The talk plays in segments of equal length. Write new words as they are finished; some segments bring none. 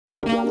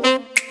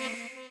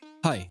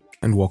Hi,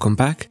 and welcome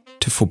back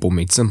to Football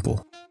Made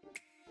Simple.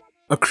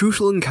 A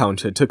crucial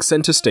encounter took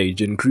centre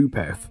stage in Group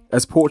F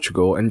as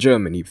Portugal and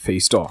Germany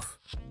faced off.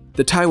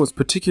 The tie was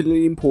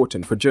particularly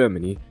important for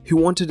Germany, who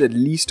wanted at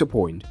least a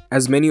point,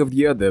 as many of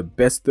the other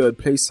best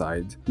third-place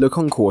sides look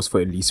on course for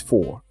at least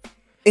 4.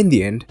 In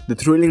the end, the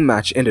thrilling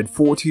match ended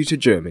 4-2 to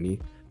Germany,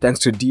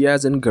 thanks to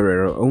Diaz and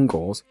Guerrero own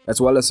goals,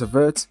 as well as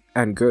Havertz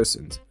and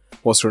Gosens,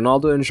 whilst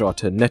Ronaldo and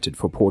Jota netted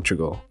for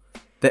Portugal.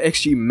 The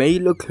XG may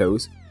look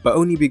close, but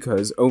only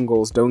because own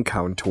goals don't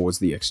count towards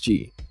the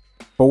XG.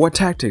 But what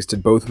tactics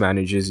did both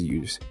managers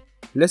use?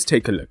 Let's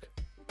take a look.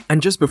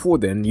 And just before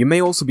then, you may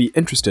also be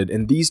interested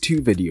in these 2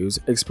 videos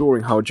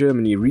exploring how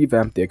Germany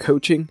revamped their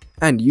coaching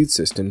and youth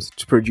systems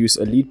to produce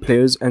elite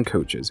players and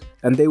coaches,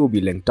 and they will be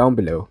linked down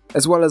below,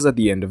 as well as at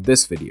the end of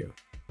this video.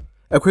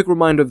 A quick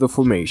reminder of the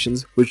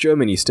formations, with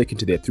Germany sticking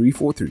to their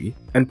 3-4-3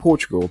 and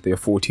Portugal their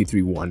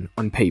 4-2-3-1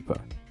 on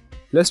paper.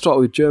 Let's start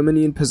with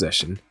Germany in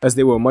possession, as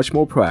they were much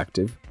more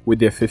proactive with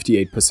their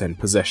 58%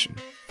 possession.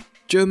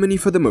 Germany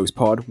for the most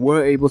part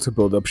were able to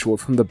build up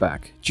short from the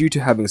back due to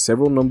having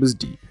several numbers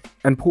deep,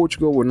 and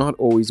Portugal were not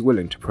always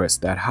willing to press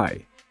that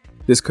high.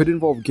 This could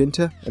involve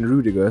Ginter and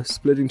Rudiger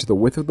splitting to the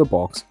width of the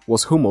box,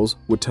 whilst Hummels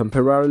would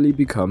temporarily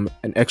become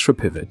an extra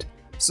pivot,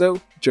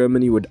 so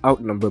Germany would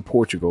outnumber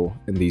Portugal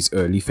in these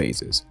early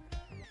phases.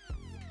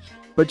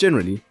 But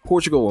generally,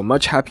 Portugal were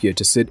much happier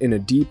to sit in a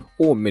deep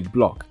or mid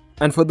block,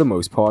 and for the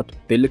most part,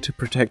 they looked to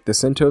protect the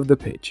centre of the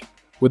pitch,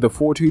 with the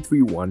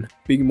 4-2-3-1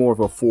 being more of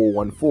a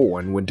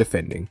 4-1-4-1 when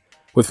defending,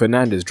 with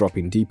Fernandes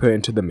dropping deeper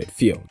into the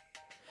midfield.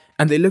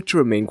 And they looked to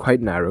remain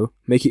quite narrow,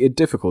 making it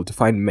difficult to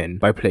find men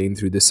by playing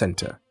through the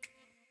centre.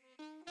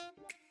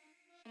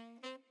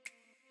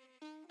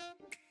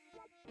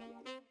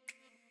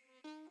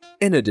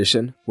 In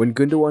addition, when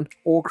Gundogan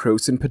or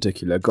Kroos in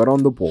particular got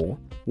on the ball,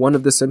 one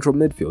of the central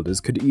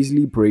midfielders could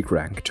easily break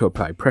rank to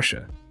apply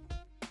pressure.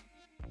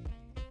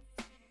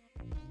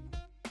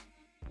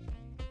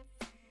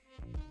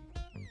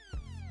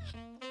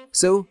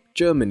 So,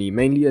 Germany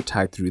mainly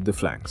attacked through the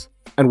flanks,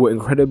 and were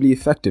incredibly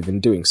effective in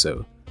doing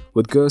so,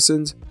 with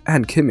Gosens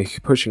and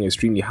Kimmich pushing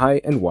extremely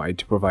high and wide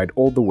to provide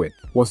all the width,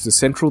 whilst the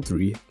central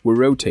 3 were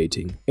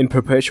rotating in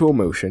perpetual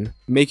motion,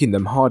 making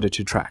them harder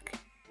to track.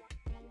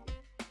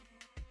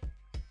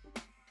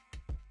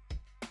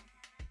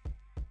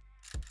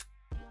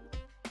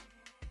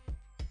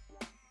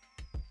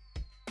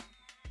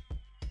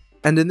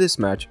 And in this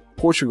match,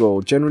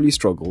 Portugal generally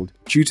struggled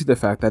due to the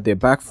fact that their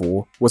back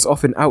 4 was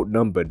often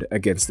outnumbered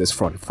against this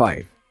front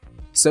 5.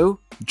 So,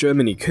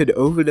 Germany could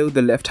overload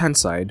the left-hand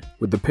side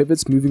with the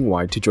pivots moving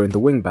wide to join the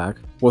wing-back,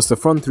 whilst the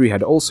front 3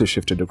 had also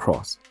shifted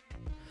across.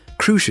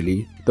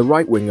 Crucially, the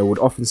right winger would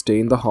often stay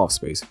in the half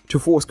space to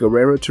force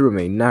Guerrero to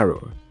remain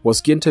narrower,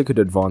 whilst Ginter could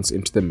advance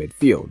into the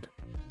midfield.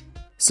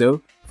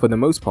 So, for the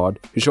most part,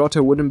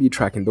 Jota wouldn't be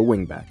tracking the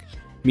wing-back,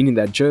 meaning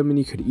that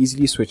Germany could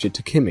easily switch it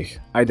to Kimmich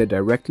either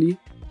directly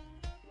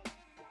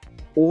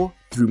or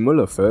through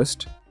Müller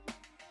first,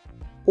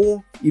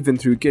 or even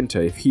through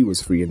Ginter if he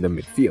was free in the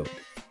midfield.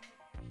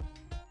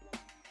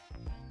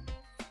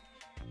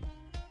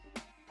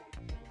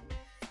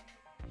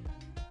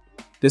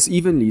 This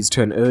even leads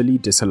to an early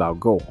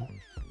disallowed goal.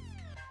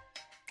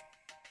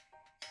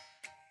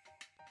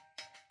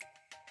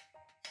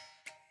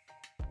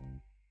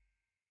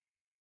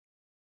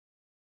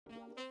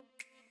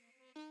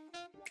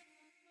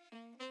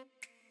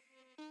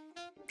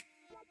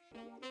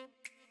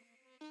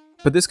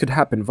 But this could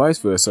happen vice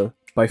versa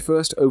by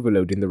first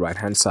overloading the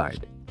right-hand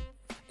side.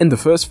 In the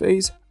first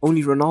phase,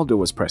 only Ronaldo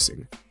was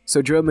pressing,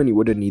 so Germany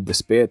wouldn't need the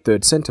spare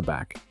third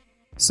centre-back.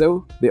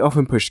 So, they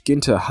often pushed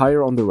Ginter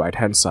higher on the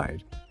right-hand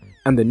side,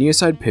 and the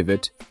near-side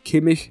pivot,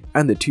 Kimmich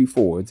and the 2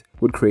 forwards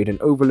would create an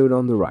overload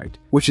on the right,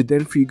 which would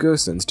then free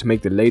Gosens to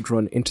make the late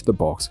run into the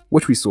box,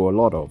 which we saw a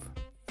lot of.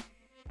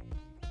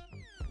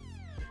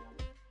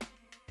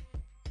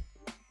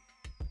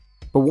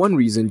 But one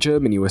reason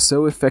Germany was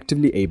so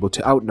effectively able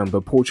to outnumber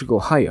Portugal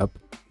high up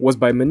was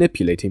by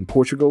manipulating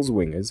Portugal's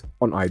wingers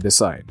on either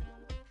side.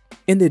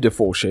 In their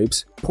default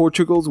shapes,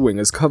 Portugal's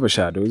wingers' cover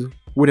shadows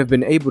would have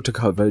been able to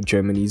cover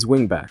Germany's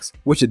wingbacks,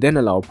 which would then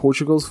allow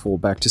Portugal's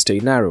fullback to stay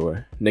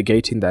narrower,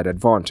 negating that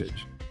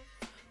advantage.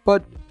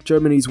 But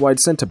Germany's wide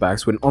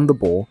centre-backs when on the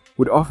ball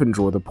would often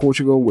draw the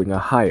Portugal winger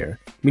higher,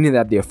 meaning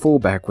that their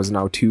fullback was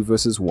now 2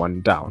 versus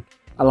 1 down,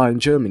 allowing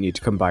Germany to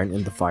combine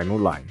in the final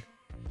line.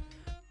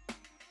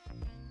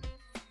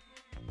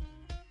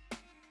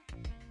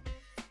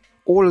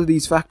 All of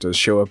these factors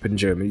show up in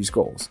Germany's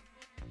goals.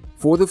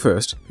 For the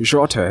first,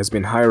 Jota has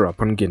been higher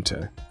up on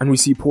Ginter, and we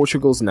see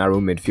Portugal's narrow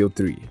midfield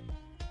 3.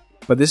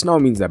 But this now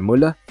means that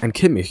Müller and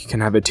Kimmich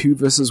can have a 2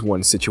 versus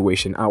 1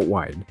 situation out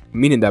wide,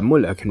 meaning that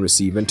Müller can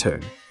receive and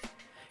turn.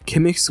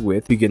 Kimmich's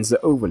width begins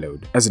the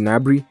overload as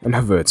Gnabry and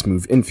Havertz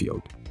move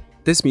infield.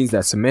 This means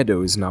that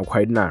Semedo is now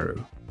quite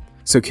narrow.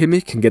 So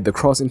Kimmich can get the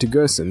cross into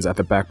Gosens at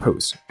the back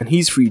post, and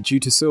he's free due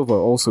to Silva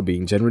also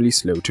being generally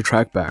slow to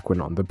track back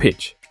when on the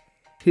pitch.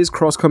 His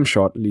cross-come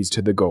shot leads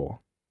to the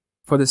goal.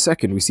 For the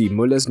second, we see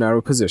Müller's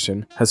narrow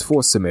position has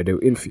forced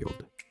Semedo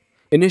infield.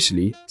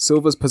 Initially,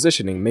 Silva's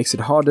positioning makes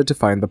it harder to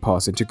find the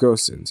pass into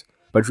Goossens,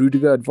 but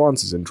Rudiger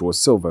advances and draws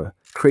Silva,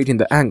 creating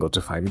the angle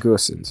to find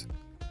Goossens.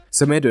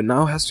 Semedo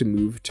now has to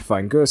move to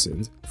find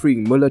Goossens,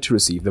 freeing Müller to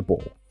receive the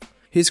ball.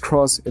 His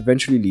cross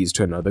eventually leads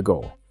to another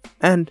goal.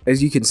 And,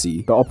 as you can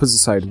see, the opposite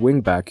side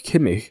wing-back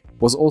Kimmich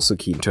was also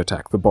keen to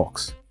attack the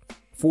box.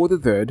 For the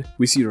third,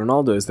 we see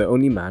Ronaldo as the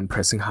only man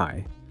pressing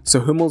high, so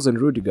Hummels and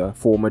Rudiger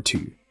form a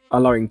 2,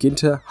 allowing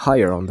Ginter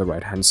higher on the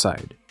right-hand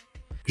side.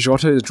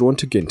 Jota is drawn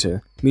to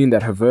Ginter, meaning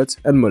that Havertz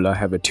and Müller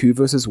have a 2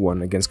 vs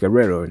 1 against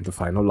Guerreiro in the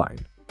final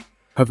line.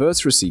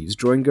 Havertz receives,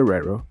 drawing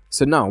Guerreiro,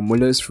 so now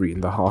Müller is free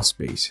in the half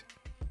space.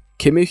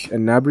 Kimmich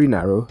and Gnabry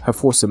narrow have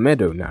forced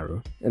Semedo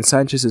narrow, and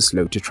Sanchez is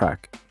slow to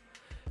track.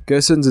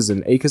 Goossens is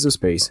in acres of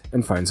space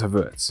and finds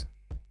Havertz.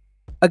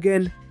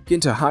 Again,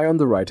 Ginter high on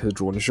the right has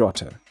drawn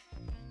Jota.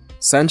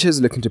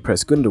 Sanchez looking to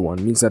press Gundogan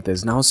means that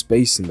there's now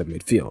space in the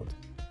midfield.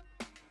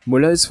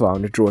 Müller is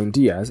found drawing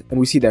Diaz, and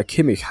we see that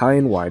Kimmich high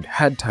and wide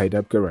had tied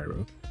up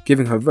Guerreiro,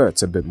 giving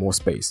Havertz a bit more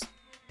space.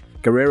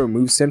 Guerreiro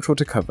moves central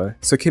to cover,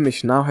 so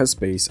Kimmich now has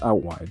space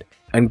out wide,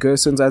 and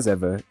Goossens as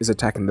ever is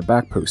attacking the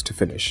back post to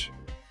finish.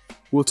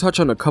 We'll touch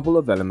on a couple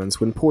of elements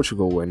when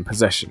Portugal were in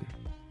possession.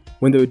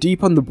 When they were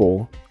deep on the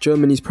ball,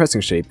 Germany's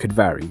pressing shape could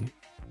vary.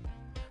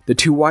 The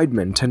 2 wide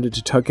men tended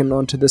to tuck in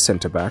onto the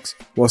centre-backs,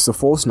 whilst the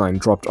false 9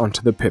 dropped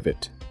onto the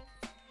pivot.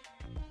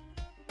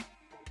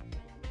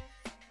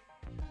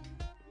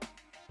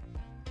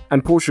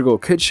 And Portugal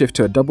could shift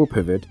to a double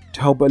pivot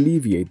to help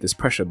alleviate this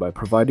pressure by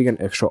providing an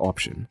extra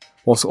option,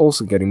 whilst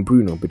also getting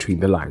Bruno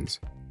between the lines.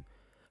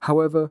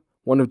 However,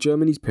 one of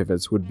Germany's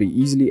pivots would be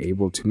easily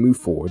able to move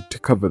forward to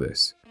cover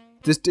this.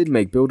 This did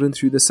make building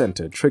through the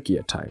centre tricky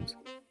at times.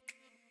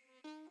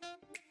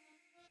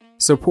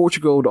 So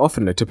Portugal would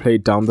often look to play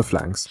down the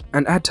flanks,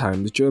 and at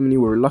times Germany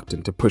were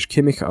reluctant to push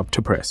Kimmich up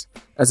to press,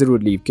 as it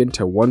would leave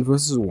Ginter 1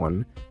 vs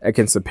 1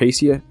 against the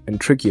pacier and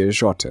trickier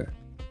Jota.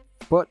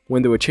 But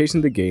when they were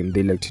chasing the game,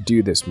 they looked to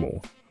do this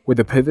more, with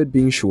the pivot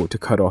being sure to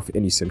cut off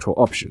any central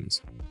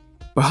options.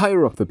 But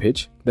higher up the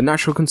pitch, the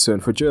natural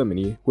concern for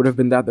Germany would have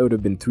been that there would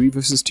have been 3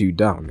 vs 2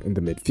 down in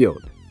the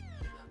midfield.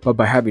 But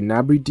by having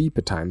Gnabry deep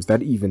at times,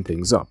 that evened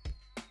things up.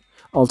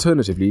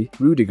 Alternatively,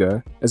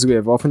 Rudiger, as we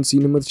have often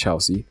seen him with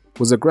Chelsea,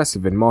 was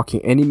aggressive in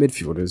marking any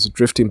midfielders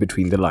drifting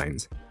between the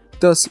lines,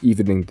 thus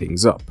evening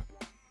things up.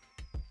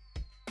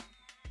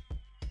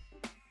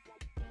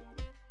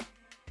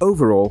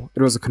 Overall,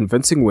 it was a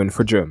convincing win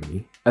for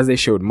Germany, as they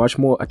showed much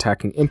more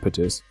attacking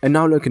impetus and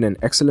now look in an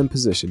excellent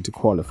position to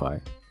qualify.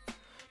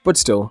 But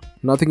still,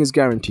 nothing is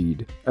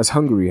guaranteed, as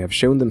Hungary have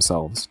shown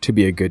themselves to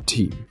be a good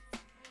team.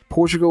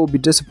 Portugal will be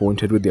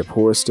disappointed with their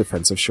poorest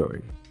defensive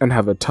showing, and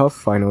have a tough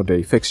final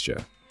day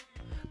fixture.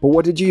 But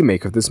what did you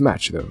make of this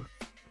match though?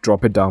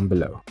 Drop it down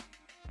below.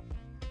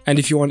 And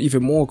if you want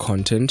even more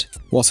content,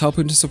 whilst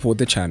helping to support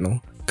the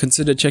channel,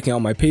 consider checking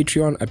out my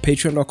Patreon at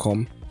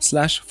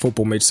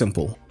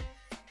patreon.com/footballmadesimple.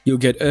 You'll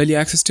get early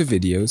access to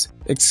videos,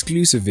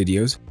 exclusive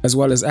videos, as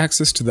well as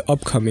access to the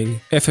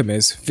upcoming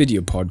FMS video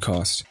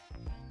podcast.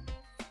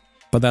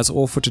 But that's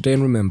all for today,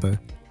 and remember,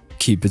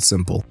 keep it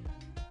simple.